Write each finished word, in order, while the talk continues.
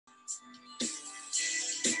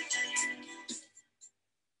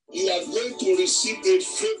You are going to receive a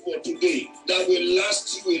favor today that will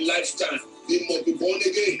last you a lifetime. You must be born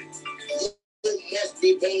again. You must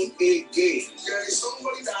be born again. There is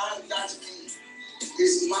somebody that has that key.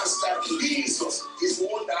 His master key. Jesus is the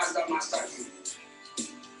one that has that master key.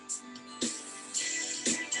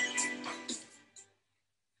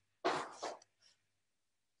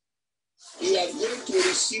 You are going to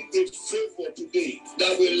receive a favor today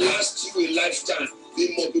that will last you a lifetime.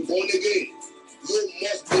 You must be born again. You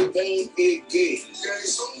must be born again. There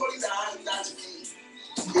is somebody that has that key.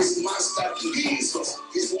 His master key. Jesus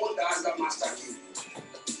is the one that has that master key.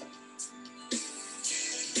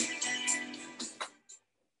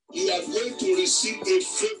 You are going to receive a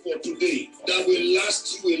favor today that will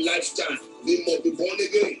last you a lifetime. You must be born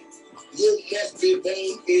again. You must be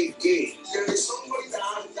born again. There is somebody that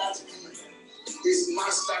has that key. His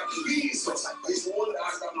master key. Jesus is the one that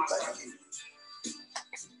has that master key.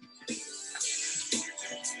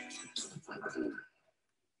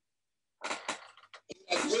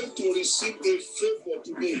 You are going to receive a favor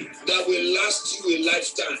today that will last you a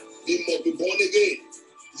lifetime. You must be born again.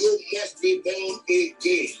 You must be born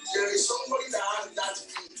again. There is somebody that has that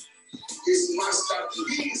key. His master key.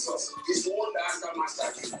 Jesus is the one that has that master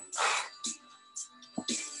key.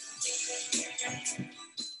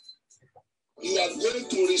 You are going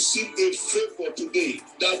to receive a favor today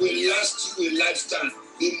that will last you a lifetime.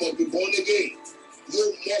 You must be born again.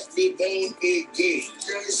 You must be born again.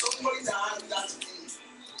 There is somebody that has that key.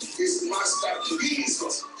 His master key.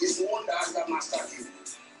 Jesus is the one that has that master key.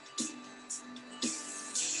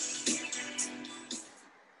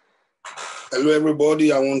 Hello,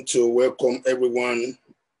 everybody. I want to welcome everyone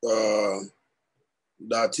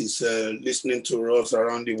that is listening to us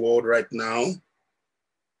around the world right now.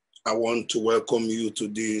 I want to welcome you to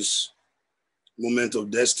this moment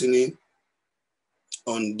of destiny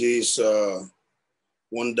on this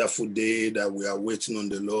wonderful day that we are waiting on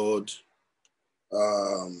the Lord.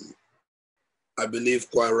 I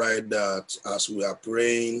believe quite right that as we are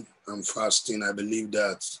praying and fasting, I believe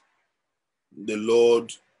that the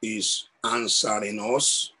Lord is answering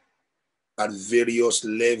us at various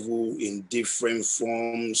levels in different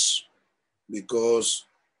forms, because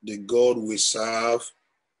the God we serve,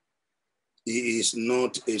 He is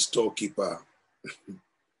not a storekeeper.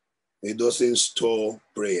 He doesn't store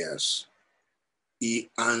prayers. He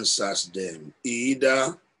answers them. He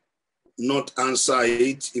either not answer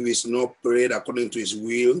it if it's not prayed according to His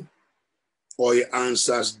will, or He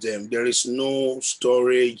answers them. There is no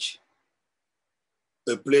storage,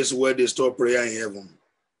 a place where they store prayer in heaven.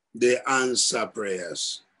 They answer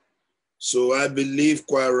prayers. So I believe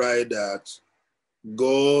quite right that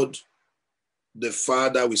God, the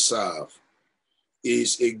Father we serve,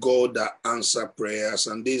 is a God that answers prayers.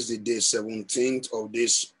 And this is the day 17th of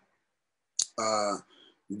this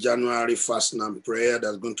January fasting and prayer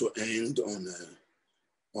that's going to end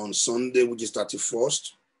on Sunday, which is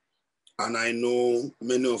 31st. And I know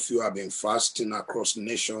many of you have been fasting across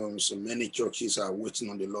nations. Many churches are waiting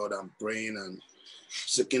on the Lord and praying and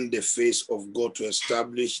seeking the face of God to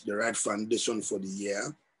establish the right foundation for the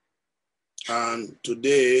year. And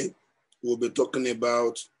today we'll be talking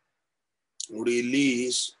about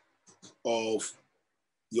release of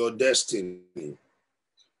your destiny,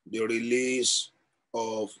 the release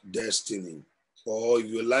of destiny, or if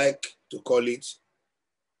you like to call it,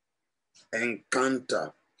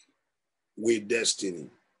 encounter with destiny.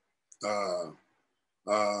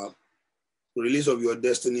 Release of your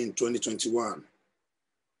destiny in 2021.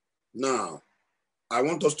 Now, I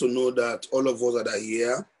want us to know that all of us that are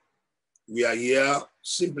here, we are here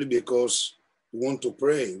simply because we want to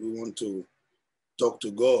pray. We want to talk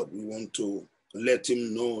to God. We want to let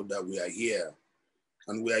Him know that we are here.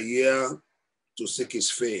 And we are here to seek His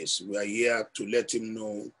face. We are here to let Him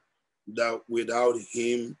know that without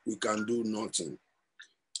Him, we can do nothing.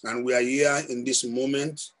 And we are here in this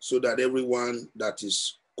moment so that everyone that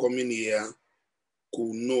is coming here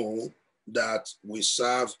could know that we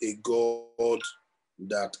serve a God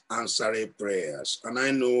that answers prayers. And I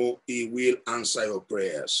know He will answer your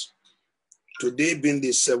prayers. Today being the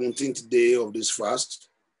 17th day of this fast,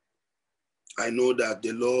 I know that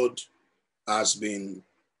the Lord has been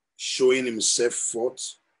showing Himself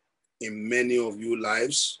forth in many of your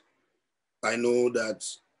lives. I know that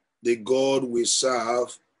the God we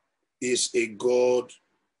serve is a God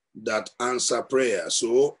that answers prayer.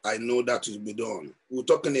 So I know that will be done. We're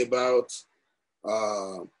talking about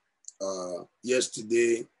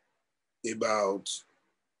yesterday about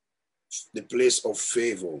the place of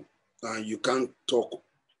favor. And you can't talk,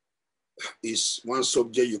 is one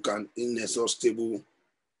subject you can inexhaustible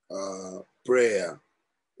prayer,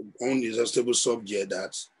 inexhaustible subject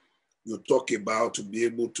that you talk about to be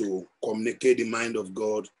able to communicate the mind of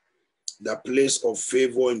God. The place of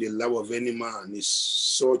favor in the life of any man is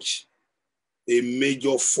such a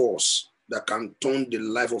major force that can turn the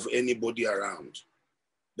life of anybody around.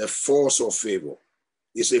 The force of favor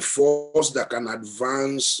is a force that can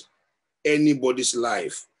advance anybody's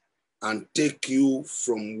life and take you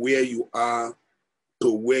from where you are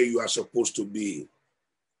to where you are supposed to be.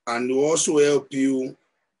 And will also help you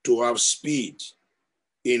to have speed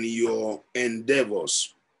in your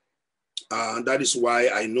endeavors. That is why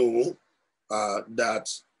I know that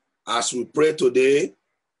as we pray today,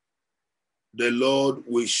 the Lord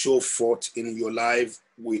will show forth in your life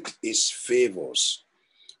with his favors.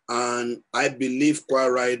 And I believe quite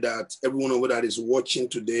right that everyone over that is watching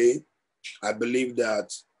today, I believe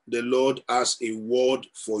that the Lord has a word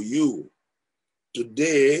for you.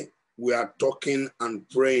 Today, we are talking and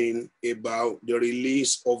praying about the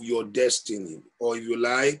release of your destiny, or if you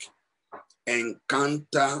like,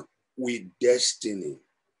 encounter with destiny.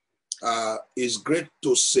 It's great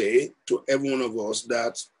to say to every one of us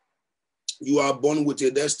that you are born with a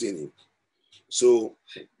destiny. So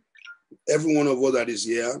every one of us that is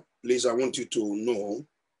here, please, I want you to know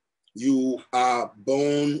you are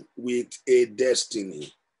born with a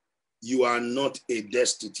destiny. You are not a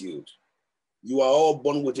destitute. You are all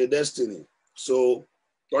born with a destiny. So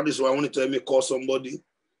that is why I wanted to help me call somebody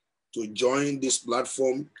to join this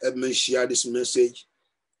platform, help me share this message,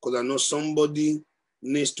 because I know somebody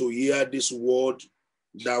needs to hear this word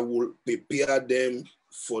that will prepare them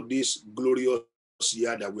for this glorious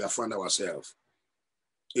year that we have found ourselves.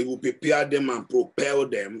 It will prepare them and propel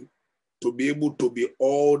them to be able to be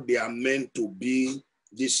all they are meant to be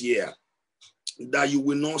this year. That you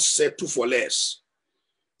will not settle for less.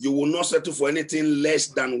 You will not settle for anything less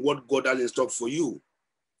than what God has in stock for you.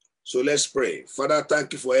 So let's pray. Father,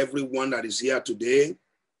 thank you for everyone that is here today.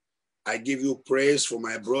 I give you praise for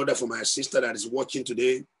my brother, for my sister that is watching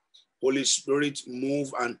today. Holy Spirit,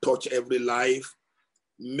 move and touch every life.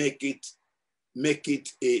 Make it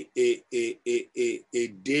a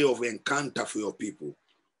day of encounter for your people.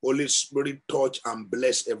 Holy Spirit, touch and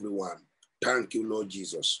bless everyone. Thank you, Lord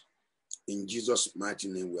Jesus. In Jesus' mighty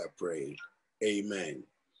name we are praying. Amen.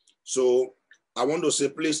 So I want to say,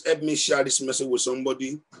 please help me share this message with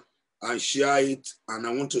somebody and share it. And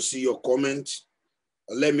I want to see your comment.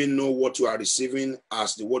 Let me know what you are receiving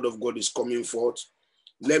as the word of God is coming forth.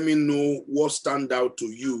 Let me know what stands out to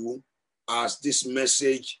you as this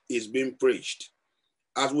message is being preached.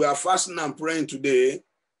 As we are fasting and praying today,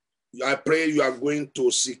 I pray you are going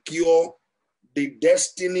to secure the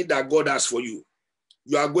destiny that God has for you.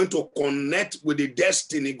 You are going to connect with the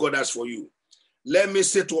destiny God has for you. Let me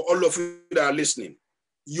say to all of you that are listening,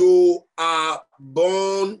 you are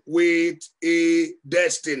born with a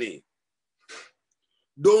destiny.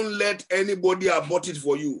 Don't let anybody abort it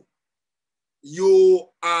for you. You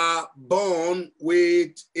are born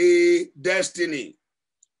with a destiny.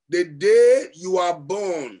 The day you are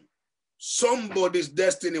born, somebody's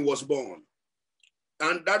destiny was born.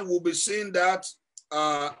 And that will be seen that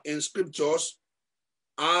in scriptures,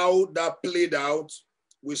 how that played out.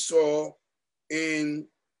 We saw in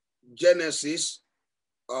Genesis,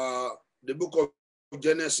 the book of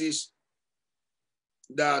Genesis,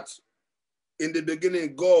 that in the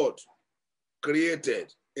beginning, God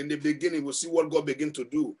created. In the beginning, we see what God began to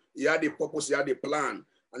do. He had a purpose, he had a plan,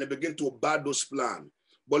 and he began to abide those plans.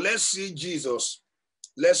 But let's see Jesus.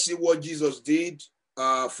 Let's see what Jesus did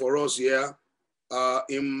for us here.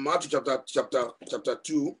 In Matthew chapter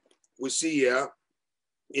 2, we see here,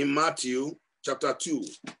 in Matthew chapter 2,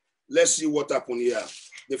 let's see what happened here.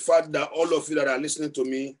 The fact that all of you that are listening to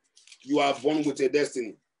me, you are born with a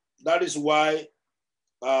destiny. That is why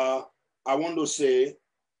I want to say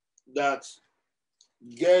that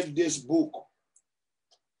get this book,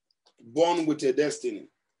 Born with a Destiny,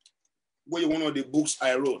 which is one of the books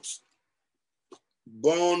I wrote.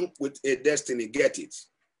 Born with a Destiny, get it.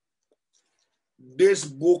 This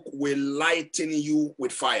book will lighten you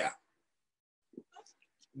with fire.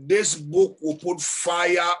 This book will put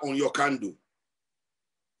fire on your candle.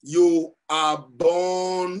 You are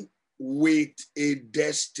born with a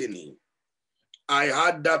destiny. I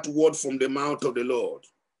heard that word from the mouth of the Lord,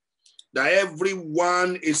 that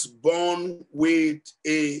everyone is born with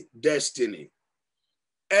a destiny.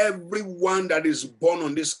 Everyone that is born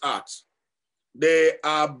on this earth, they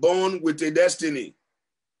are born with a destiny.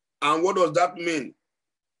 And what does that mean?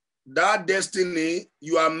 That destiny,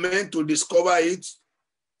 you are meant to discover it.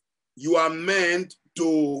 You are meant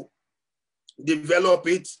to develop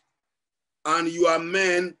it. And you are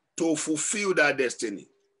meant to fulfill that destiny.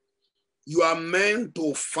 You are meant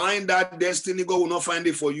to find that destiny. God will not find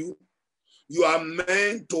it for you. You are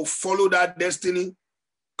meant to follow that destiny,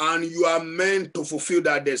 and you are meant to fulfill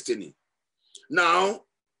that destiny. Now,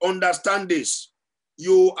 understand this.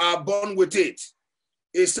 You are born with it.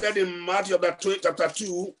 It said in Matthew chapter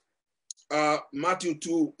 2, Matthew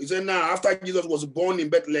 2, it said, now after Jesus was born in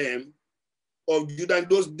Bethlehem of Judah in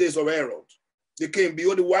those days of Herod, they came,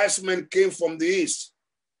 behold, the wise men came from the east,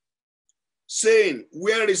 saying,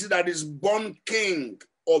 where is it that is born King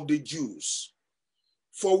of the Jews?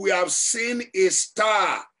 For we have seen a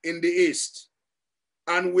star in the east,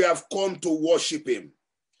 and we have come to worship him.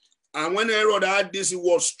 And when Herod heard this, he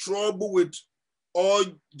was troubled with all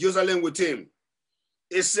Jerusalem with him.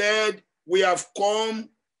 He said, we have come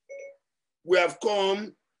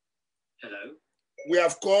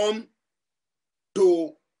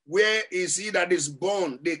to where is he that is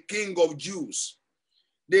born, the King of Jews?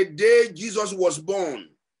 The day Jesus was born,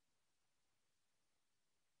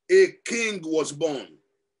 a king was born.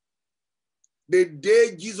 The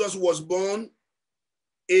day Jesus was born,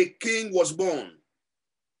 a king was born.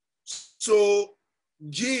 So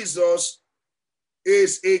Jesus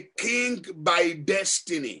is a king by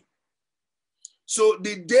destiny. So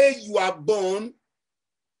the day you are born,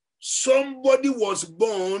 somebody was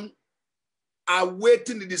born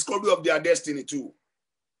awaiting the discovery of their destiny too.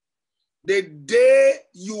 The day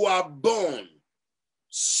you are born,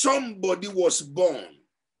 somebody was born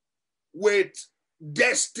with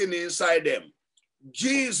destiny inside them.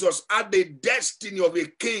 Jesus had the destiny of a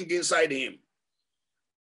king inside him.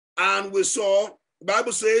 And we saw, the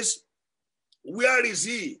Bible says, where is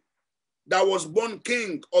he that was born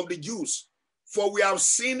King of the Jews? For we have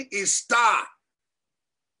seen a star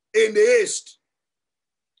in the east,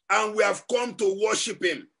 and we have come to worship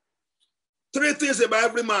him. Three things about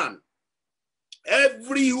every man.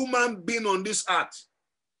 Every human being on this earth.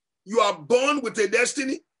 You are born with a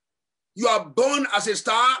destiny. You are born as a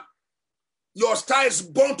star. Your star is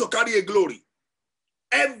born to carry a glory.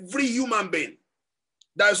 Every human being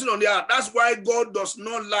that is seen on the earth. That's why God does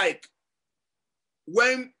not like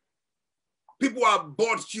when people are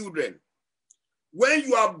bought children. When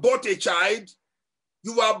you are bought a child,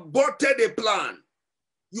 you are boughted a plan.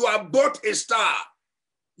 You are bought a star.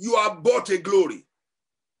 You are bought a glory.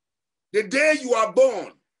 The day you are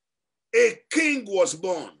born, a king was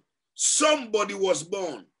born. Somebody was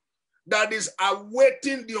born that is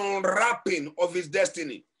awaiting the unwrapping of his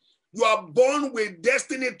destiny. You are born with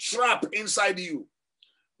destiny trapped inside you.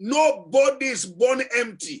 Nobody is born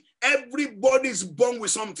empty. Everybody is born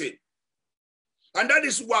with something. And that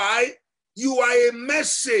is why you are a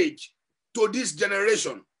message to this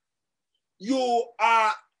generation. You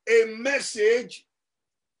are a message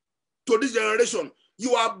to this generation.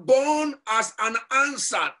 You are born as an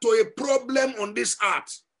answer to a problem on this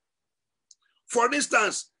earth. For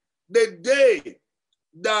instance, the day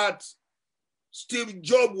that Steve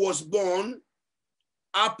Jobs was born,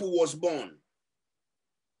 Apple was born.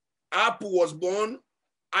 Apple was born,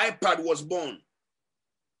 iPad was born.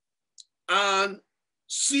 And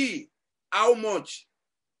see how much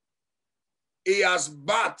he has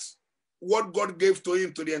backed what God gave to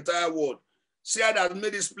him to the entire world. See how that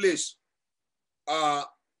made this place a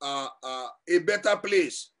better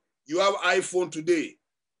place. You have iPhone today.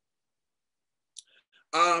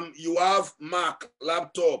 You have Mac,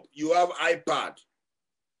 laptop, you have iPad.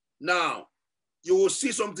 Now, you will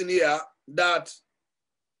see something here that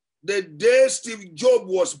the day Steve Jobs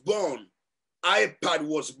was born, iPad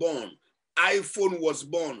was born, iPhone was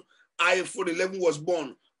born, iPhone 11 was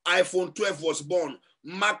born, iPhone 12 was born,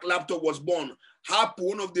 Mac laptop was born. Apple,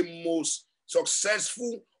 one of the most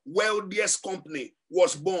successful, wealthiest company,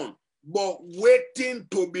 was born, but waiting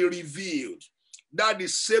to be revealed. That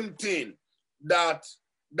is the same thing that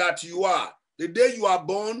you are. The day you are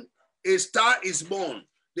born, a star is born.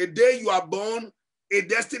 The day you are born, a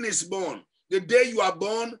destiny is born. The day you are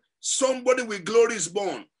born, somebody with glory is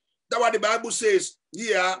born. That's what the Bible says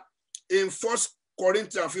here in 1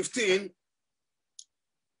 Corinthians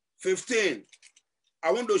 15.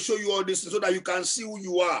 I want to show you all this so that you can see who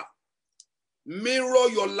you are. Mirror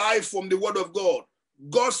your life from the word of God.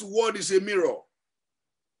 God's word is a mirror.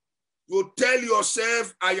 You tell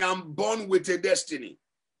yourself, I am born with a destiny.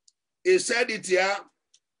 He said it here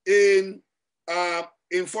in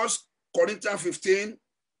 1 Corinthians 15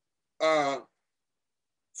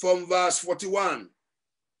 from verse 41.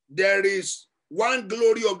 There is one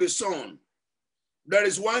glory of the sun. There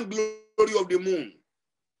is one glory of the moon.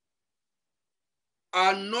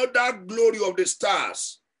 Another glory of the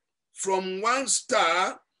stars. From one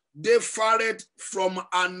star, they fared from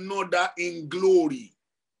another in glory.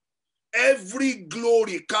 Every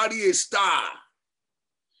glory carry a star.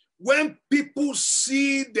 When people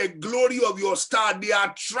see the glory of your star, they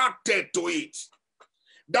are attracted to it.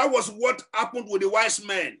 That was what happened with the wise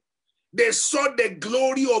men. They saw the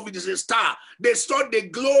glory of the star. They saw the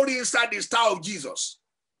glory inside the star of Jesus.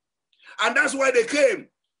 And that's why they came,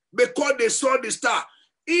 because they saw the star.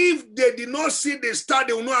 If they did not see the star,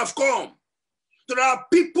 they would not have come. So there are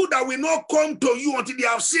people that will not come to you until they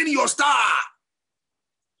have seen your star.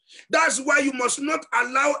 That's why you must not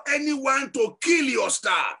allow anyone to kill your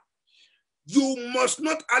star. You must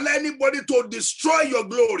not allow anybody to destroy your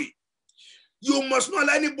glory. You must not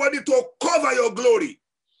allow anybody to cover your glory,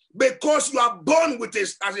 because you are born with it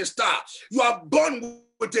as a star. You are born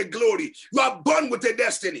with a glory. You are born with a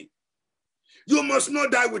destiny. You must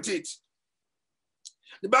not die with it.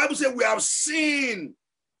 The Bible says we have seen.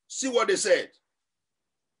 See what they said.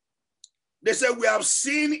 They said we have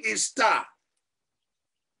seen a star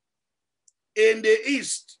in the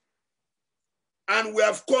east, and we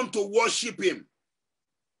have come to worship him.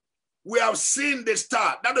 We have seen the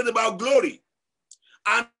star. That is about glory.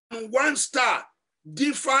 And one star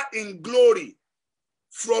differ in glory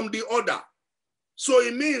from the other. So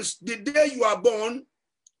it means the day you are born,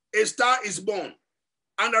 a star is born.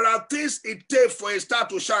 And there are things it takes for a star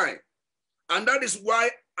to shine. And that is why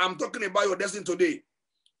I'm talking about your destiny today.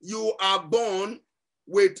 You are born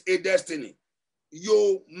with a destiny.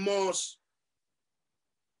 You must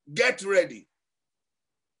get ready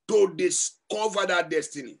to discover that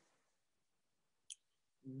destiny.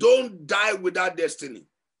 Don't die with that destiny.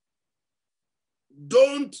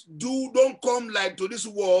 Don't come like to this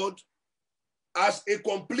world as a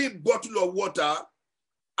complete bottle of water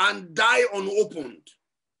and die unopened.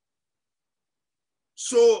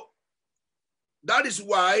 So that is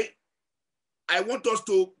why I want us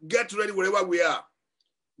to get ready wherever we are.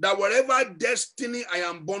 That whatever destiny I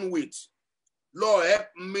am born with, Lord, help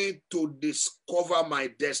me to discover my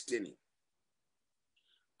destiny.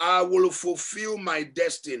 I will fulfill my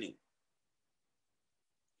destiny.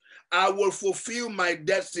 I will fulfill my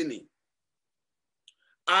destiny.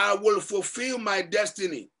 I will fulfill my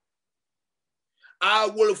destiny. I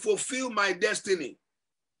will fulfill my destiny.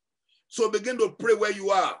 So begin to pray where you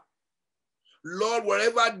are. Lord,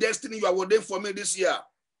 whatever destiny you have ordained for me this year,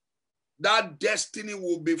 that destiny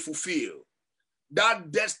will be fulfilled.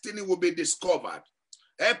 That destiny will be discovered.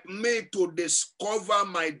 Help me to discover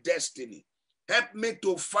my destiny. Help me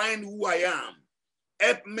to find who I am.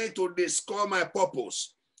 Help me to discover my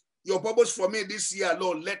purpose. Your purpose for me this year,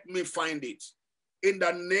 Lord, let me find it. In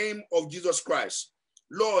the name of Jesus Christ.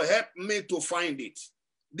 Lord, help me to find it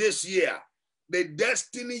this year. The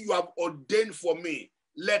destiny you have ordained for me,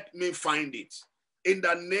 let me find it. In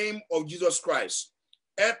the name of Jesus Christ.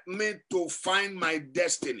 Help me to find my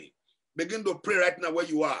destiny. Begin to pray right now where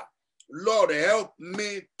you are. Lord, help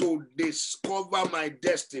me to discover my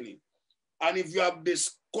destiny. And if you have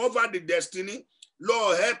discovered the destiny,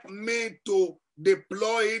 Lord, help me to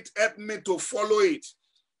deploy it, help me to follow it,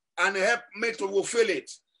 and help me to fulfill it.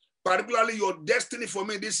 Particularly your destiny for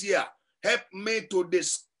me this year, help me to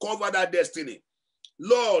discover that destiny.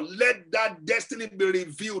 Lord, let that destiny be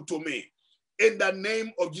revealed to me in the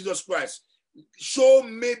name of Jesus Christ. Show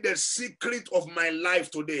me the secret of my life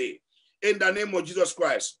today in the name of Jesus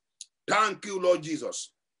Christ. Thank you, Lord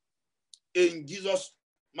Jesus. In Jesus'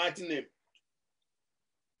 mighty name.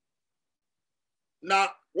 Now,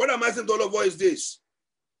 what I'm asking to all of us is this.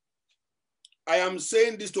 I am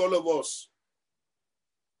saying this to all of us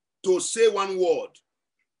to say one word.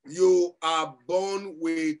 You are born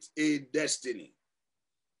with a destiny.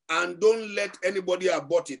 And don't let anybody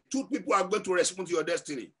abort it. Two people are going to respond to your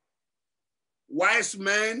destiny. Wise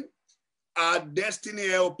men are destiny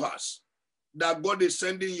helpers that God is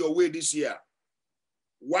sending your way this year.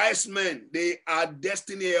 Wise men, they are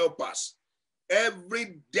destiny helpers.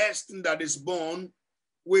 Every destiny that is born,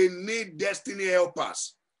 we need destiny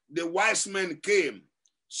helpers. The wise men came.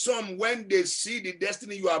 Some, when they see the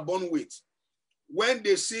destiny you are born with, when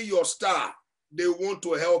they see your star, they want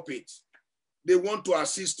to help it. They want to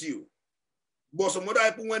assist you. But some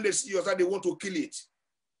other people, when they see your star, they want to kill it.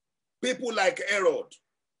 People like Herod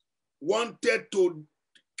wanted to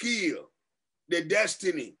kill the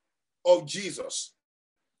destiny of Jesus.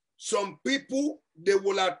 Some people, they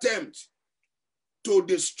will attempt to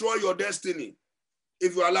destroy your destiny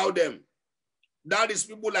if you allow them. That is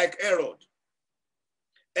people like Herod.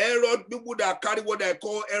 Herod, people that carry what I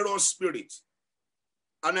call Herod spirit.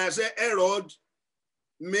 And I say Herod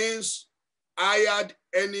means hired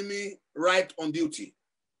enemy right on duty.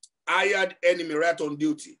 Hired enemy right on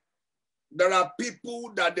duty. There are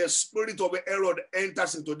people that the spirit of Herod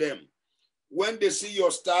enters into them. When they see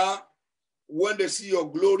your star, when they see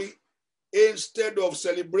your glory, Instead of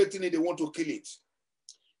celebrating it, they want to kill it.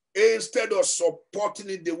 Instead of supporting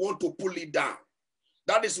it, they want to pull it down.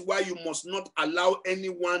 That is why you must not allow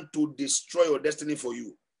anyone to destroy your destiny for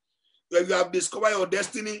you. If you have discovered your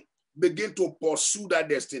destiny, begin to pursue that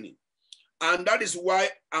destiny. And that is why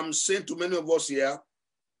I'm saying to many of us here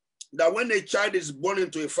that when a child is born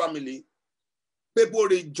into a family, people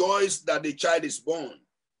rejoice that the child is born.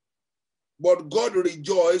 But God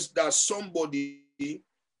rejoiced that somebody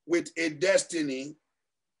with a destiny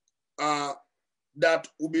that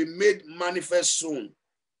will be made manifest soon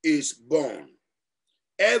is born.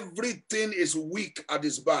 Everything is weak at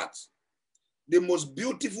its birth. The most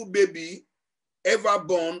beautiful baby ever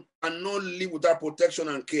born cannot live without protection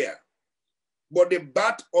and care. But the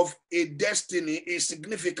birth of a destiny is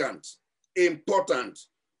significant, important,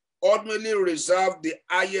 ultimately reserve the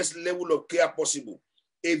highest level of care possible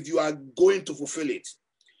if you are going to fulfill it.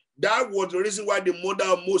 That was the reason why the mother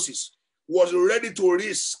of Moses was ready to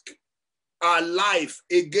risk her life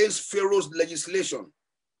against Pharaoh's legislation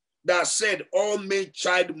that said all male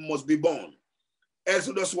child must be born.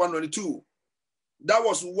 Exodus 1:22. That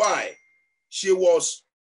was why she was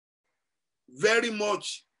very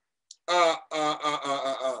much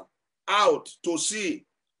out to see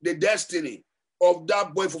the destiny of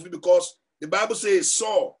that boy fulfilled, because the Bible says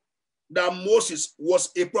saw that Moses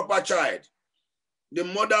was a proper child. The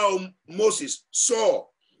mother of Moses saw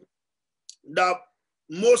that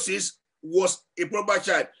Moses was a proper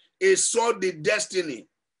child. He saw the destiny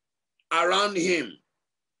around him.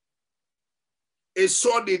 He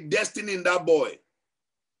saw the destiny in that boy.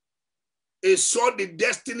 He saw the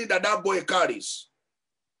destiny that that boy carries.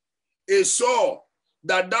 He saw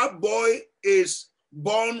that that boy is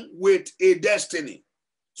born with a destiny.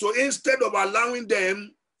 So instead of allowing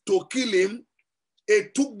them to kill him, he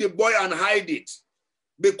took the boy and hid it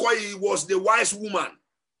because he was the wise woman.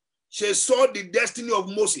 She saw the destiny of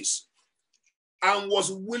Moses and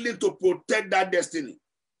was willing to protect that destiny.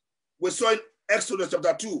 We saw in Exodus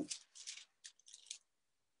chapter 2.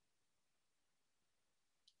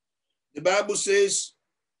 The Bible says,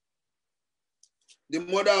 the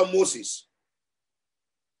mother of Moses,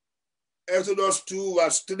 Exodus 2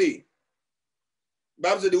 verse 3. The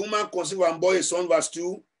Bible says the woman conceived and bore a son, verse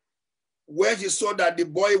 2. When she saw that the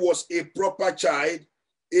boy was a proper child,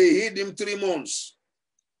 he hid him 3 months.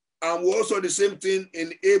 And we also the same thing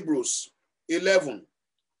in Hebrews 11.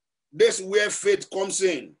 This is where faith comes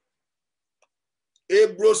in.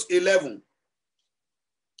 Hebrews 11.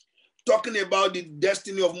 Talking about the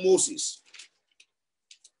destiny of Moses.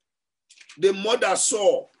 The mother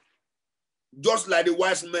saw, just like the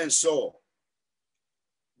wise men saw,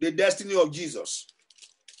 the destiny of Jesus.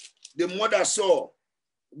 The mother saw.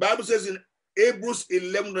 The Bible says in Hebrews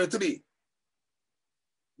 11:3,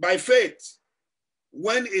 by faith,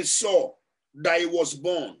 when he saw that he was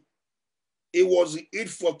born, he was hid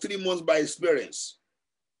for 3 months by experience,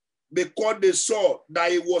 because they saw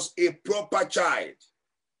that he was a proper child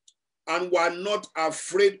and were not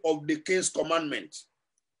afraid of the king's commandment.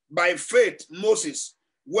 By faith, Moses,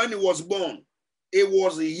 when he was born, he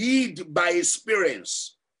was hid by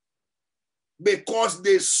experience because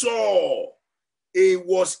they saw he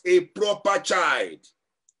was a proper child.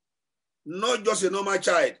 Not just a normal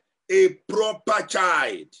child, a proper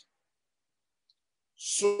child.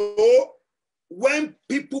 So when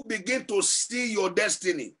people begin to see your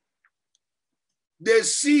destiny, they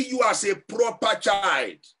see you as a proper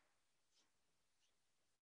child,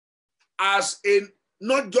 as a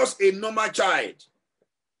not just a normal child.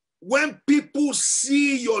 When people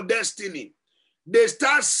see your destiny, they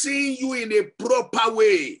start seeing you in a proper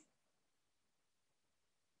way.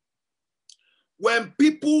 When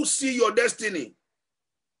people see your destiny,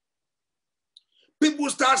 people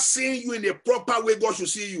start seeing you in a proper way God should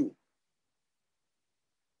see you.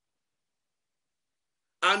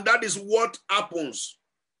 And that is what happens.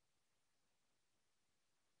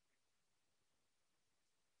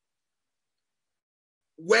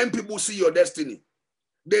 When people see your destiny,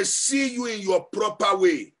 they see you in your proper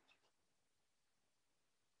way.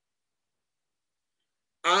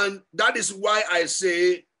 And that is why I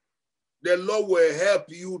say the Lord will help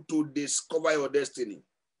you to discover your destiny.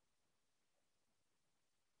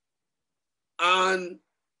 And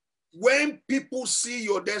when people see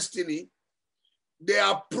your destiny,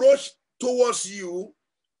 their approach towards you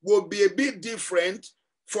will be a bit different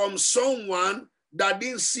from someone that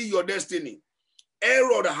didn't see your destiny.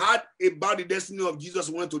 Herod had about the destiny of Jesus,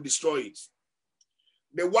 wanted to destroy it.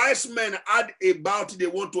 The wise men had about it, they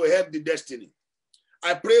want to help the destiny.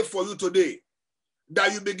 I pray for you today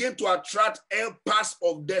that you begin to attract helpers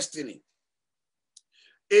of destiny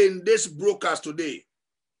in this broadcast today.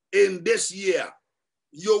 in this year,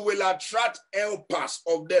 you will attract helpers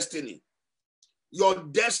of destiny. Your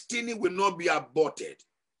destiny will not be aborted.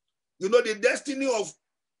 You know, the destiny of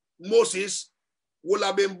Moses will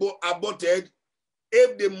have been aborted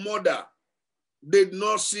if the mother did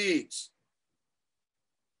not see it.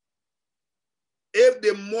 If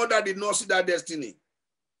the mother did not see that destiny.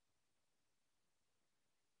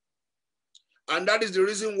 And that is the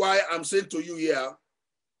reason why I'm saying to you here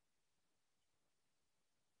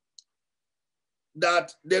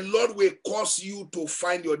that the Lord will cause you to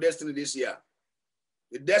find your destiny this year.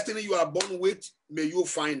 The destiny you are born with, may you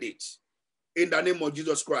find it in the name of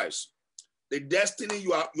Jesus Christ. The destiny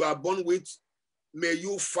you are born with, may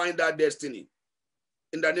you find that destiny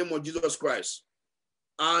in the name of Jesus Christ.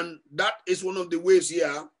 And that is one of the ways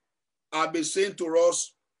here I've been saying to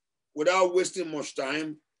us, without wasting much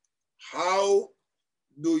time, how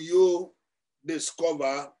do you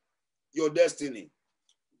discover your destiny?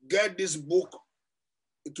 Get this book.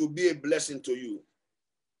 It will be a blessing to you.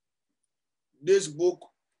 This book,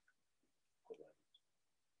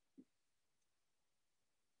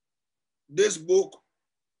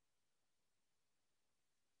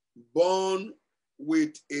 Born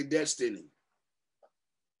with a Destiny.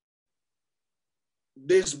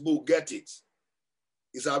 This book, get it.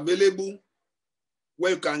 It's available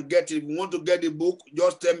where you can get it. If you want to get the book,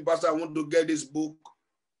 just tell me, Pastor, I want to get this book.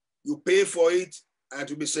 You pay for it and it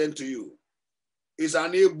will be sent to you. It's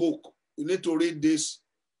an e-book. You need to read this.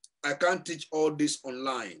 I can't teach all this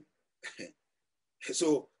online.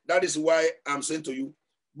 So that is why I'm saying to you,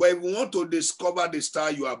 but if you want to discover the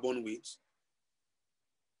star you are born with,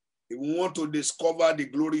 if you want to discover the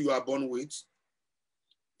glory you are born with,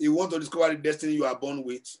 if you want to discover the destiny you are born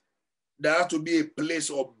with, there has to be a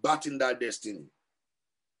place of birthing that destiny.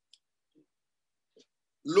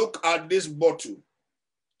 Look at this bottle.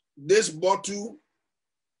 This bottle,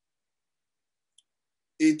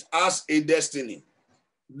 it has a destiny.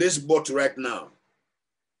 This bottle right now.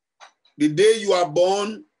 The day you are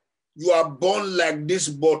born like this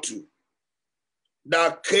bottle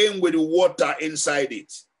that came with water inside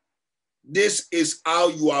it. This is how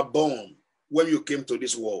you are born when you came to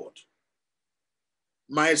this world.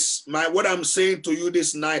 What I'm saying to you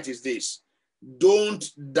this night is this: don't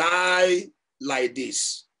die like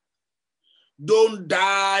this. Don't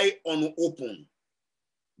die unopened.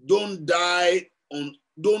 Don't die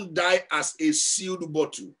as a sealed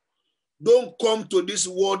bottle. Don't come to this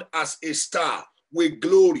world as a star with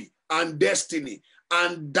glory and destiny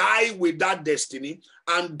and die with that destiny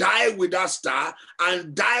and die with that star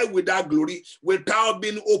and die with that glory without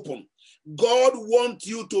being open. God wants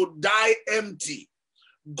you to die empty.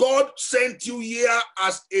 God sent you here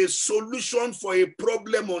as a solution for a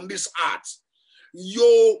problem on this earth.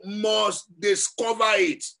 You must discover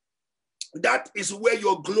it. That is where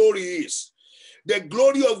your glory is. The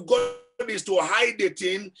glory of God is to hide the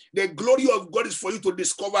thing. The glory of God is for you to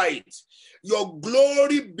discover it. Your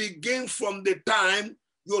glory begins from the time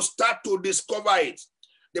you start to discover it.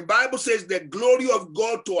 The Bible says the glory of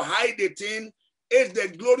God to hide the thing is the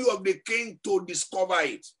glory of the king to discover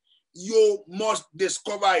it. You must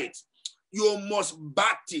discover it. You must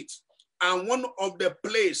bat it. And one of the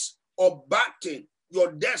place of batting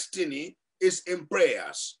your destiny is in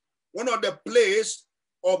prayers. One of the place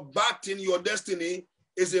of batting your destiny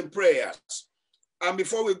is in prayers. And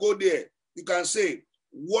before we go there, you can say,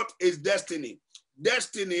 what is destiny?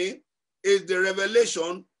 Destiny is the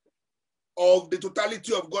revelation of the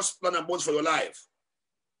totality of God's plan and purpose for your life.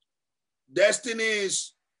 Destiny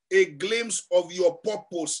is a glimpse of your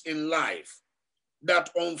purpose in life that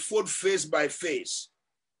unfolds face by face.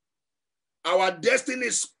 Our destiny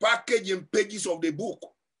is packaged in pages of the book.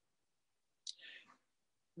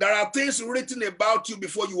 There are things written about you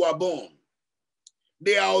before you are born.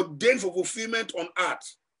 They are ordained for fulfillment on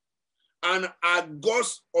earth and are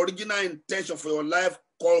God's original intention for your life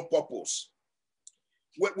called purpose.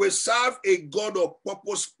 We serve a God of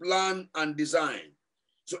purpose, plan, and design.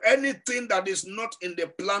 So anything that is not in the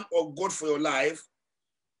plan of God for your life,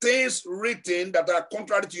 things written that are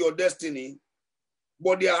contrary to your destiny,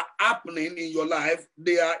 but they are happening in your life,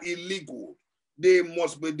 they are illegal. They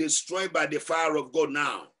must be destroyed by the fire of God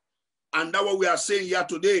now. And that's what we are saying here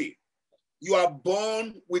today. You are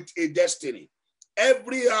born with a destiny.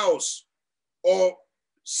 Every house or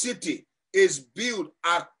city is built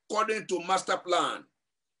according to master plan.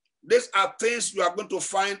 These are things you are going to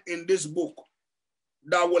find in this book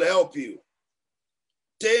that will help you.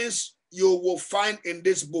 Things you will find in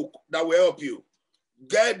this book that will help you.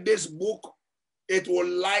 Get this book. It will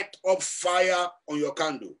light up fire on your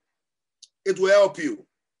candle. It will help you.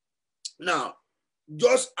 Now,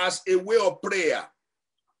 just as a way of prayer,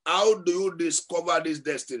 How do you discover this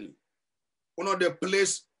destiny? One of the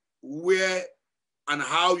place where and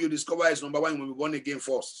how you discover is number one, you will be born again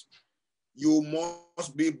first. You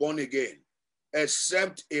must be born again.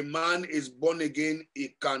 Except a man is born again,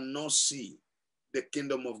 he cannot see the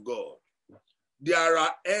kingdom of God. There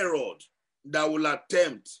are errors that will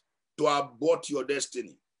attempt to abort your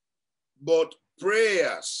destiny. But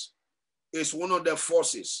prayers is one of the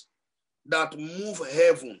forces that move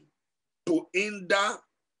heaven to hinder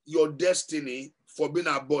your destiny for being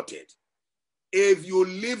aborted. If you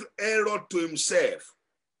leave error to himself,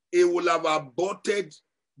 he will have aborted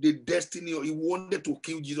the destiny. He wanted to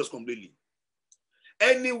kill Jesus completely.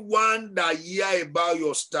 Anyone that hear about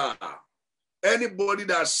your star, anybody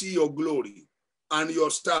that see your glory and your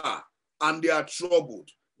star and they are troubled,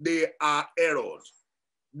 they are errors.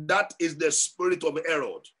 That is the spirit of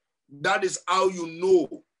Herod. That is how you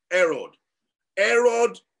know Herod.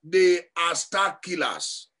 Herod, they are star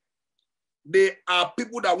killers. They are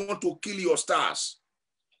people that want to kill your stars.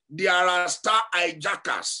 They are star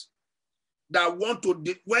hijackers that want to,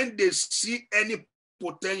 when they see any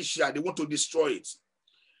potential, they want to destroy it.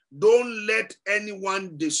 Don't let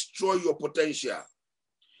anyone destroy your potential.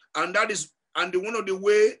 And that is, and one of the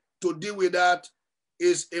way to deal with that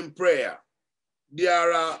is in prayer.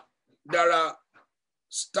 There are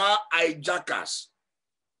star hijackers.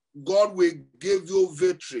 God will give you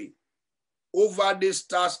victory over these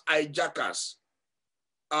stars hijackers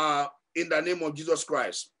in the name of Jesus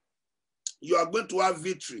Christ. You are going to have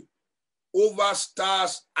victory over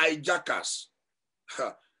stars hijackers.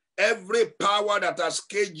 Every power that has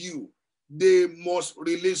caged you, they must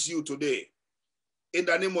release you today in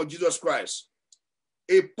the name of Jesus Christ.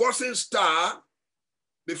 A person star,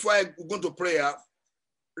 before I go to prayer,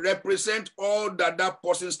 represent all that that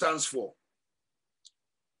person stands for.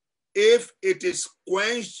 If it is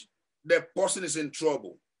quenched, the person is in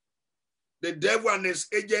trouble. The devil and his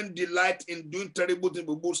agent delight in doing terrible things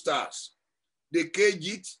with both stars. They cage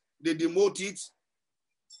it, they demote it,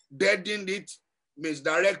 deaden it,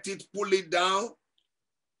 misdirect it, pull it down,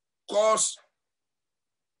 cause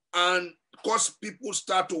people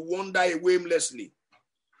start to wander away aimlessly.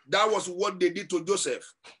 That was what they did to Joseph.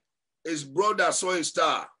 His brother saw a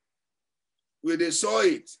star. When they saw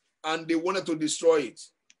it and they wanted to destroy it,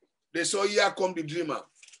 they saw, here come the dreamer.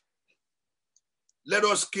 Let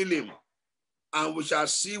us kill him and we shall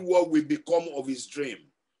see what will become of his dream.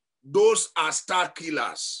 Those are star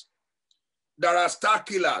killers. There are star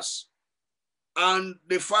killers. And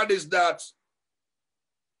the fact is that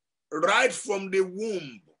right from the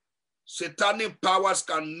womb, satanic powers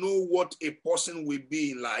can know what a person will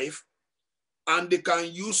be in life, and they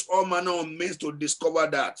can use all manner of means to discover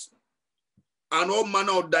that, and all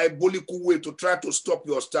manner of diabolical way to try to stop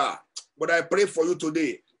your star. But I pray for you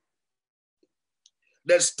today.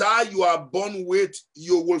 The star you are born with,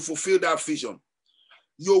 you will fulfill that vision.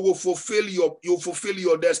 You will fulfill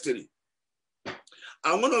your destiny.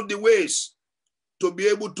 And one of the ways to be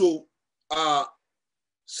able to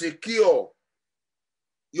secure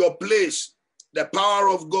your place, the power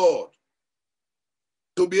of God,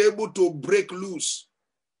 to be able to break loose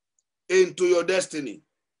into your destiny,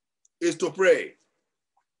 is to pray.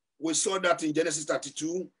 We saw that in Genesis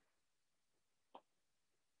 32.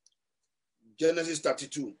 Genesis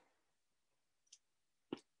 32.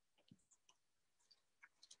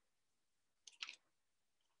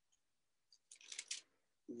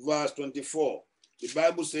 Verse 24. The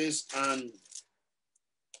Bible says,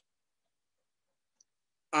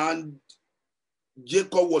 and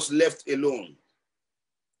Jacob was left alone,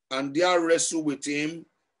 and there wrestled with him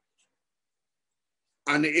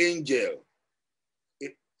an angel.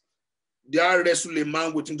 There wrestled a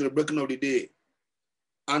man with him to the breaking of the day.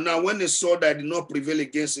 And now when he saw that he did not prevail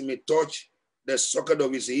against him, he touched the socket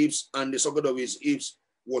of his hips, and the socket of his hips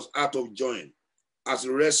was out of joint as he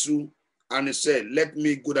wrestled, and he said, let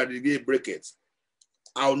me go that the day breaketh.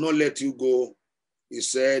 I will not let you go, he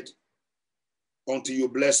said, until you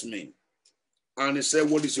bless me. And he said,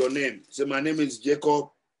 what is your name? He said, my name is Jacob.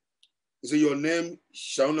 He said, your name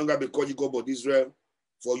shall no longer be called Jacob but Israel,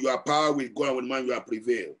 for you are power with God and with man you have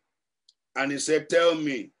prevailed. And he said, tell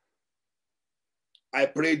me, I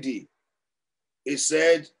pray thee. He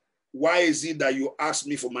said, why is it that you ask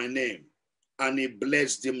me for my name? And he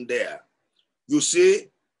blessed him there. You see,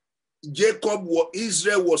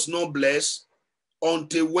 Israel was not blessed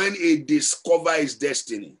until when he discovered his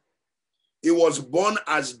destiny. He was born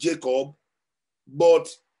as Jacob, but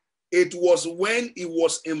it was when he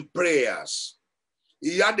was in prayers.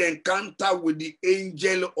 He had an encounter with the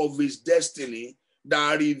angel of his destiny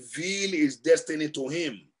that revealed his destiny to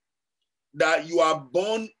him. That you are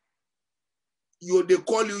born they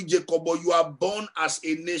call you Jacob, but you are born as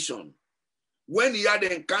a nation. When he had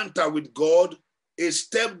an encounter with God, he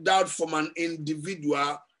stepped out from an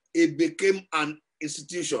individual, it became an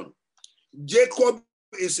institution. Jacob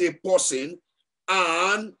is a person,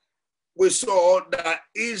 and we saw that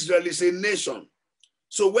Israel is a nation.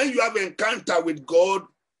 So when you have an encounter with God,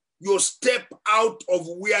 you step out of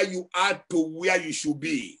where you are to where you should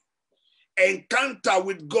be. Encounter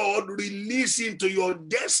with God, release into your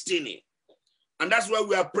destiny. And that's why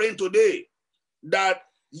we are praying today, that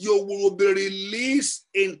you will be released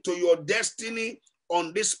into your destiny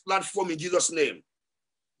on this platform in Jesus' name.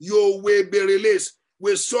 You will be released.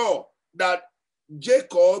 We saw that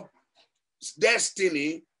Jacob's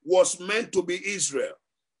destiny was meant to be Israel,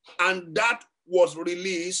 and that was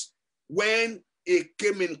released when he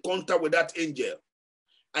came in contact with that angel.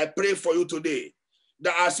 I pray for you today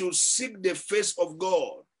that as you seek the face of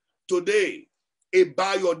God today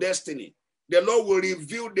about your destiny, the Lord will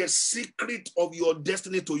reveal the secret of your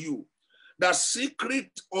destiny to you. The secret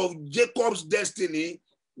of Jacob's destiny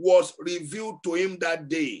was revealed to him that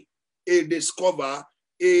day. He discovered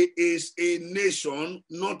he is a nation,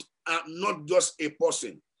 not just a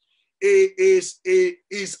person. He is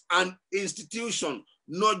an institution,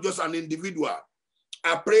 not just an individual.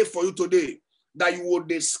 I pray for you today that you will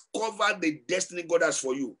discover the destiny God has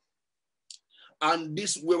for you. And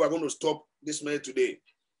this way we're going to stop this minute today.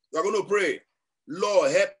 We're going to pray,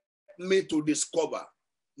 Lord, help me to discover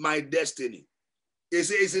my destiny.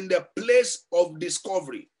 It's in the place of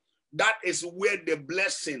discovery. That is where the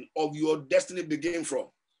blessing of your destiny begins from.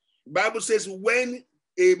 The Bible says, when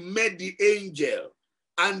he met the angel,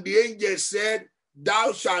 and the angel said,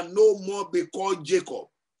 thou shalt no more be called Jacob.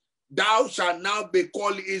 Thou shalt now be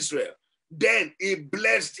called Israel. Then he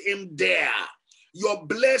blessed him there. Your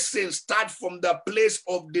blessings start from the place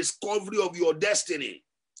of discovery of your destiny.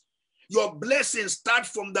 Your blessings start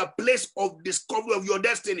from the place of discovery of your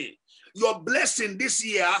destiny. Your blessing this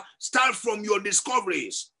year start from your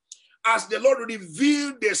discoveries. As the Lord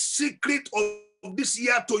revealed the secret of this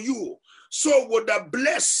year to you, so will the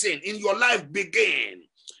blessing in your life begin.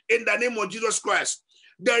 In the name of Jesus Christ,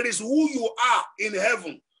 there is who you are in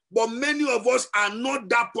heaven, but many of us are not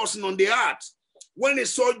that person on the earth. When he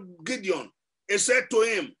saw Gideon, he said to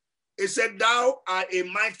him, he said, thou art a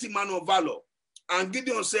mighty man of valor. And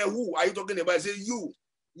Gideon said, who are you talking about? He said, you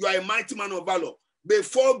are a mighty man of valor.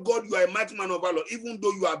 Before God, you are a mighty man of valor, even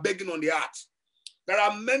though you are begging on the earth. There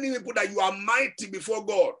are many people that you are mighty before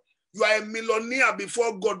God. You are a millionaire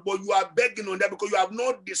before God, but you are begging on that because you have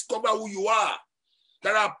not discovered who you are.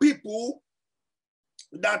 There are people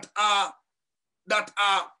that are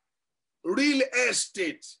real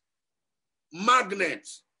estate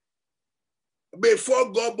magnates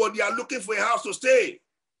before God, but they are looking for a house to stay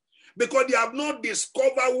because they have not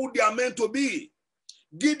discovered who they are meant to be.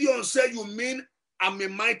 Gideon said, you mean I'm a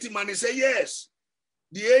mighty man? He said, yes.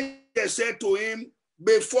 The angel said to him,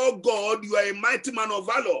 before God, you are a mighty man of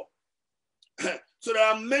valor. So there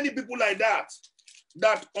are many people like that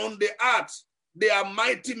on the earth, they are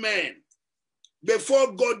mighty men.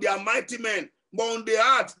 Before God, they are mighty men. But on the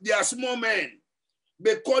earth, they are small men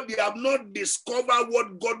because they have not discovered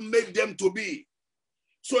what God made them to be.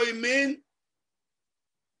 So it means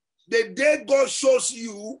the day God shows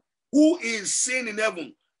you who is seen in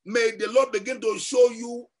heaven, may the Lord begin to show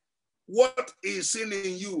you what is seen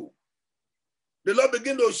in you. The Lord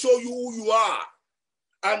begin to show you who you are.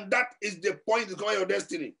 And that is the point to cover your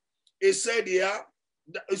destiny. He said here,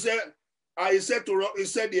 the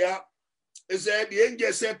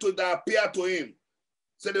angel said to that appear to him,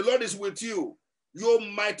 said, the Lord is with you, you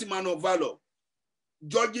mighty man of valor.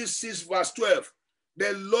 Judges 6 verse 12,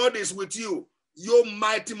 the Lord is with you, you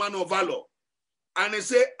mighty man of valor. And he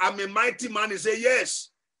said, I'm a mighty man. He said,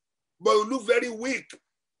 yes, but you look very weak.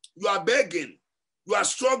 You are begging, you are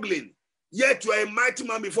struggling, yet you are a mighty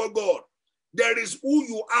man before God. There is who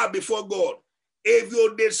you are before God. If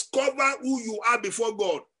you discover who you are before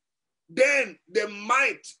God, then the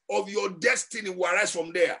might of your destiny will arise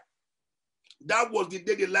from there. That was the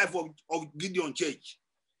day the life of Gideon changed.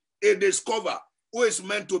 He discovered who is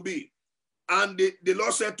meant to be. And the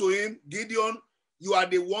Lord said to him, Gideon, you are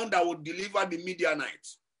the one that will deliver the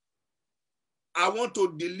Midianites. I want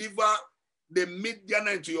to deliver the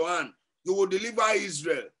Midianites to your hand. You will deliver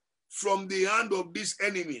Israel from the hand of these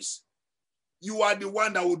enemies. You are the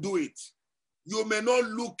one that will do it. You may not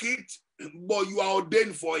look it, but you are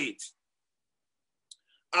ordained for it.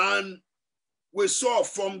 And we saw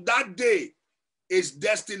from that day, his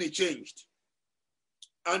destiny changed.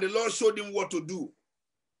 And the Lord showed him what to do.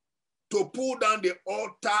 To pull down the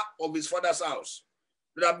altar of his father's house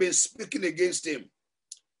that have been speaking against him.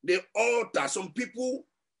 The altar, some people,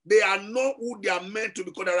 they are not who they are meant to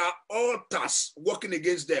be, because there are altars working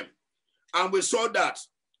against them. And we saw that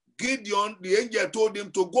Gideon, the angel told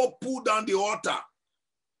him to go pull down the altar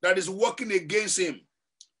that is working against him.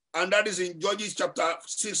 And that is in Judges chapter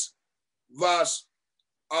 6, verse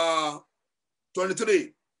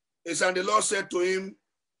 23. It said, and the Lord said to him,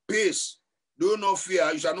 peace, do not fear,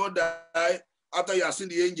 you shall not die after you have seen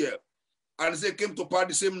the angel. And it came to pass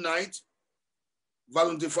the same night, verse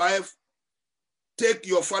 25, take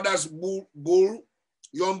your father's bull,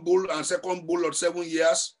 young bull and second bull of 7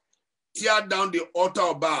 years, tear down the altar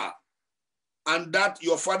of Baal, and that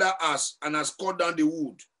your father has, and has cut down the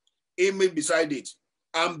wood, image beside it,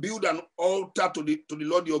 and build an altar to the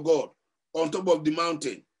Lord your God on top of the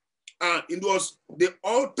mountain. And it was the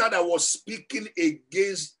altar that was speaking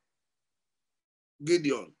against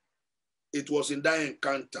Gideon. It was in that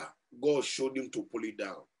encounter God showed him to pull it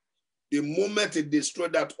down. The moment he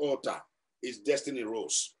destroyed that altar, his destiny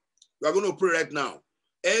rose. We are going to pray right now.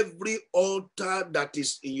 Every altar that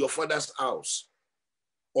is in your father's house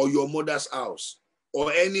or your mother's house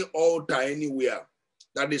or any altar anywhere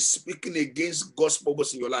that is speaking against God's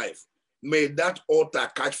purpose in your life, may that altar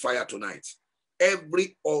catch fire tonight.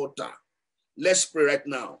 Every altar. Let's pray right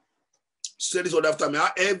now. Say this word after me.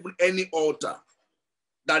 Any altar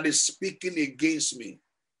that is speaking against me,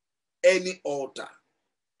 any altar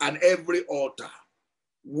and every altar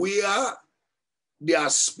where they are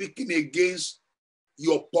speaking against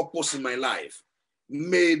your purpose in my life,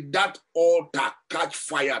 may that altar catch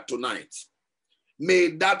fire tonight. May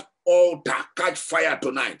that altar catch fire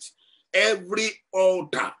tonight. Every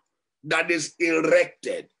altar that is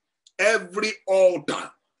erected, every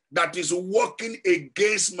altar that is working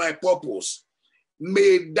against my purpose,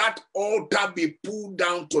 may that altar be pulled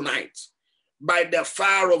down tonight by the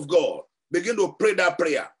fire of God. Begin to pray that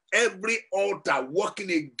prayer. Every altar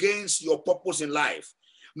working against your purpose in life,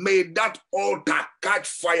 may that altar catch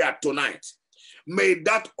fire tonight. May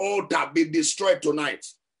that altar be destroyed tonight.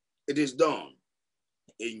 It is done.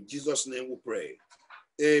 In Jesus' name we pray.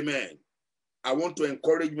 Amen. I want to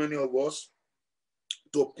encourage many of us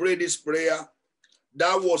to pray this prayer.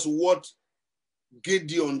 That was what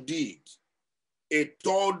Gideon did. He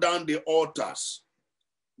tore down the altars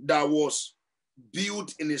that was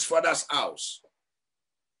built in his father's house.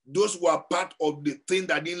 Those were part of the thing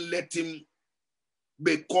that didn't let him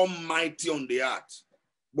become mighty on the earth.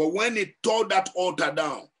 But when he tore that altar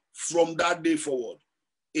down, from that day forward,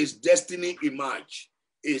 his destiny emerged,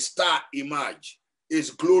 his star emerged,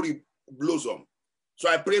 his glory blossom. So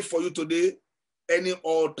I pray for you today, any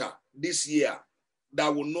altar this year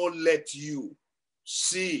that will not let you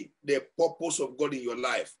see the purpose of God in your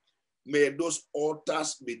life, may those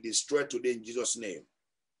altars be destroyed today in Jesus' name.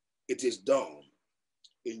 It is done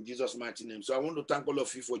in Jesus' mighty name. So I want to thank all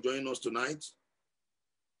of you for joining us tonight,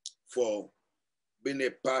 for being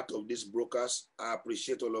a part of this broadcast. I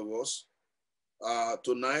appreciate all of us.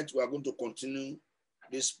 Tonight, we are going to continue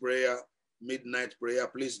this prayer, midnight prayer.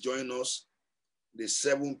 Please join us the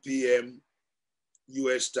 7 p.m.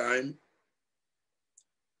 U.S. time,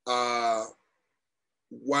 1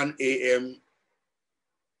 a.m.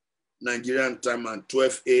 Nigerian time, and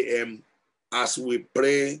 12 a.m. as we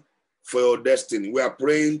pray for your destiny. We are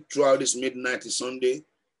praying throughout this midnight Sunday.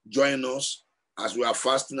 Join us as we are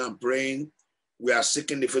fasting and praying. We are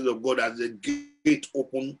seeking the face of God as the gate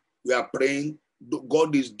open. We are praying.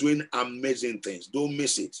 God is doing amazing things. Don't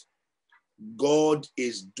miss it. God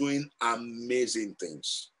is doing amazing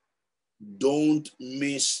things. Don't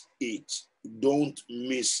miss it. Don't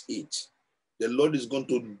miss it. The Lord is going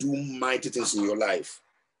to do mighty things in your life.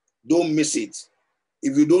 Don't miss it.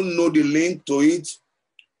 If you don't know the link to it,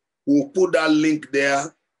 we'll put that link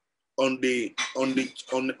there on my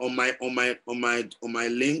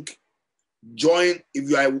link. Join if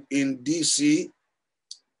you are in DC,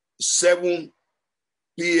 7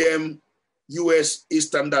 p.m. U.S.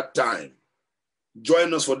 Eastern Standard Time.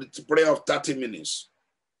 Join us for the prayer of 30 minutes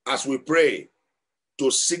as we pray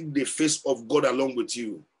to seek the face of God along with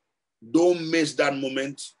you. Don't miss that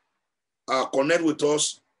moment. Connect with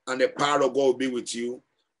us and the power of God will be with you.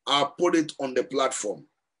 I'll put it on the platform,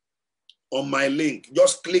 on my link.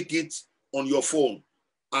 Just click it on your phone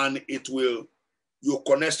and you'll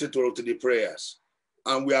connect it to the prayers.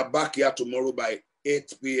 And we are back here tomorrow by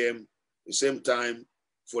 8 p.m. the same time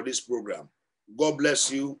for this program. God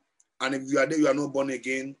bless you. And if you are there, you are not born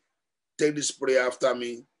again, take this prayer after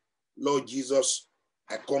me. Lord Jesus,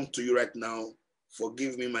 I come to you right now.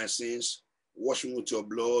 Forgive me my sins. Wash me with your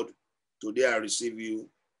blood. Today I receive you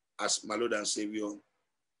as my Lord and Savior.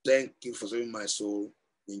 Thank you for saving my soul.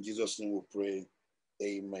 In Jesus' name we pray.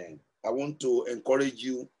 Amen. I want to encourage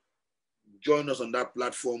you join us on that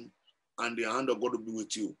platform, and the hand of God will be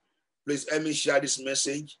with you. Please help me share this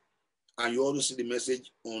message, and you also see the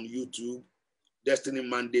message on YouTube, Destiny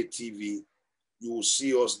Mandate TV. You will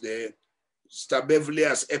see us there. Sister Beverly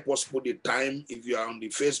has helped us put the time. If you are on the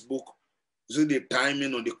Facebook, you see the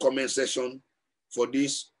timing on the comment section for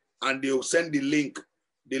this, and they will send the link.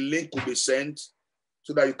 The link will be sent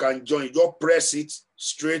so that you can join. Just press it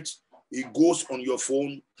straight. It goes on your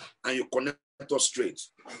phone, and you connect us straight.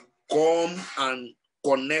 Come and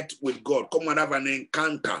connect with God. Come and have an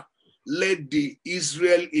encounter. Let the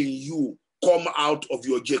Israel in you come out of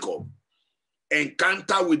your Jacob.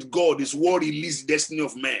 Encounter with God is what releases destiny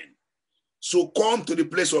of man. So come to the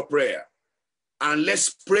place of prayer and let's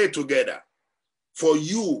pray together for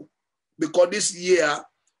you, because this year,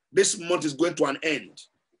 this month is going to an end.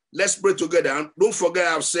 Let's pray together. And don't forget,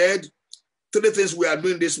 I've said 3 things we are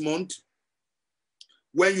doing this month: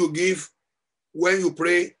 when you give, when you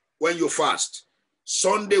pray, when you fast.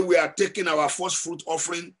 Sunday, we are taking our first fruit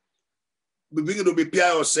offering. We begin to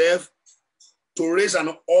prepare ourselves to raise an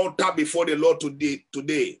altar before the Lord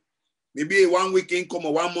today. Maybe a 1 week income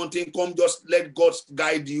or 1 month income. Just let God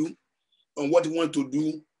guide you on what you want to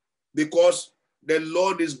do, because the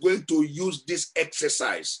Lord is going to use this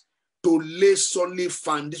exercise to lay solid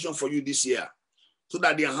foundation for you this year, so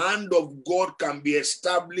that the hand of God can be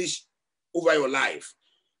established over your life.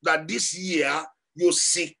 That this year you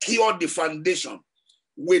secure the foundation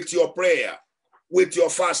with your prayer, with your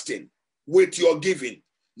fasting, with your giving.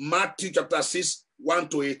 Matthew chapter 6,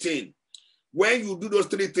 1-18. When you do those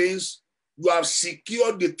 3 things, you have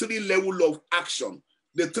secured the 3 levels of action,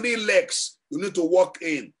 the 3 legs you need to walk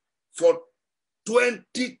in for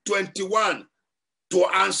 2021 to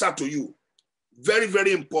answer to you. Very,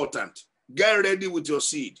 very important. Get ready with your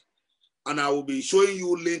seed, and I will be showing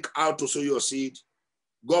you link how to sow your seed.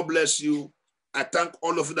 God bless you. I thank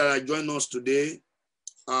all of you that are joining us today.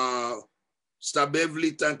 Sister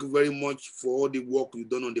Beverly, thank you very much for all the work you've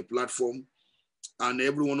done on the platform, and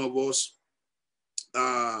every one of us.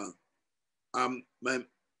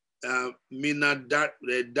 Mina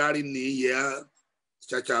Darini here,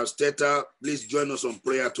 Charles Teta, please join us on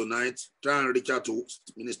prayer tonight. Try and reach out to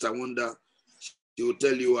Minister Wonder. She will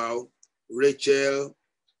tell you how. Rachel,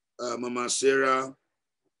 Mama Sarah,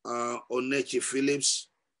 Onechi Phillips,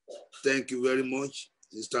 thank you very much.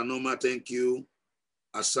 Sister Norma, thank you.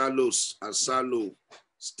 Asalo,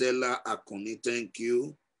 Stella Akoni, thank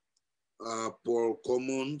you. Paul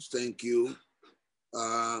Commons, thank you.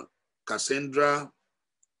 Cassandra,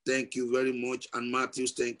 thank you very much. And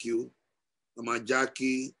Matthews, thank you. Mama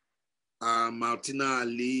Jackie, Martina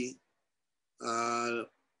Ali,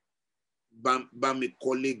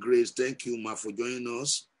 Bamikoli Grace, thank you, Ma, for joining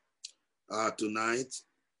us tonight.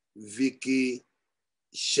 Vicky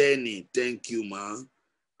Sheni, thank you, Ma.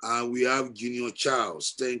 We have Junior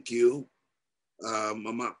Charles, thank you.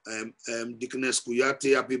 Mama Deaconess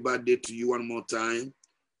Kuyate, happy birthday to you one more time.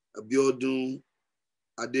 Abiodun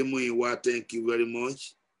Ademoiwa, thank you very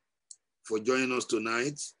much for joining us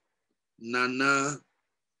tonight. Nana,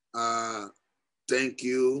 thank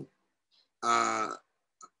you.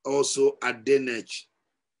 Also Adenech,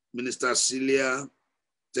 Minister Celia,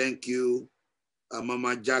 thank you.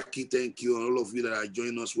 Mama Jackie, thank you. And all of you that are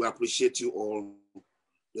joining us, we appreciate you all.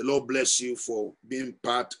 The Lord bless you for being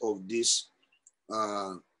part of this.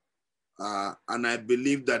 And I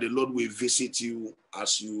believe that the Lord will visit you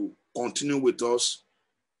as you continue with us.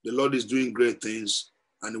 The Lord is doing great things,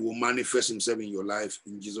 and He will manifest Himself in your life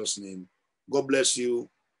in Jesus' name. God bless you.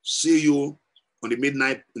 See you on the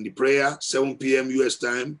midnight in the prayer, 7 p.m. US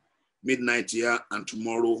time, midnight here, and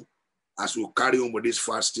tomorrow as we carry on with this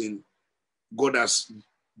fasting. God has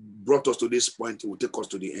brought us to this point. He will take us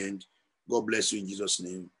to the end. God bless you in Jesus'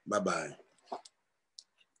 name. Bye-bye.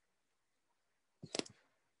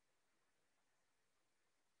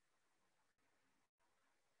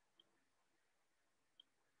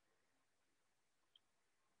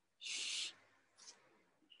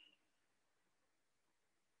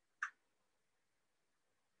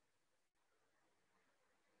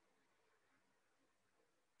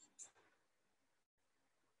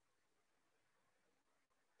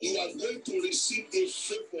 You are going to receive a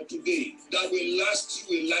favor today that will last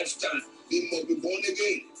you a lifetime. You must be born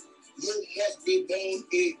again. You must be born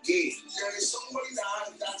again. There is somebody that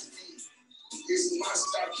has that key. His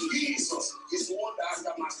master key. Jesus is the one that has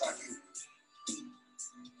that master key.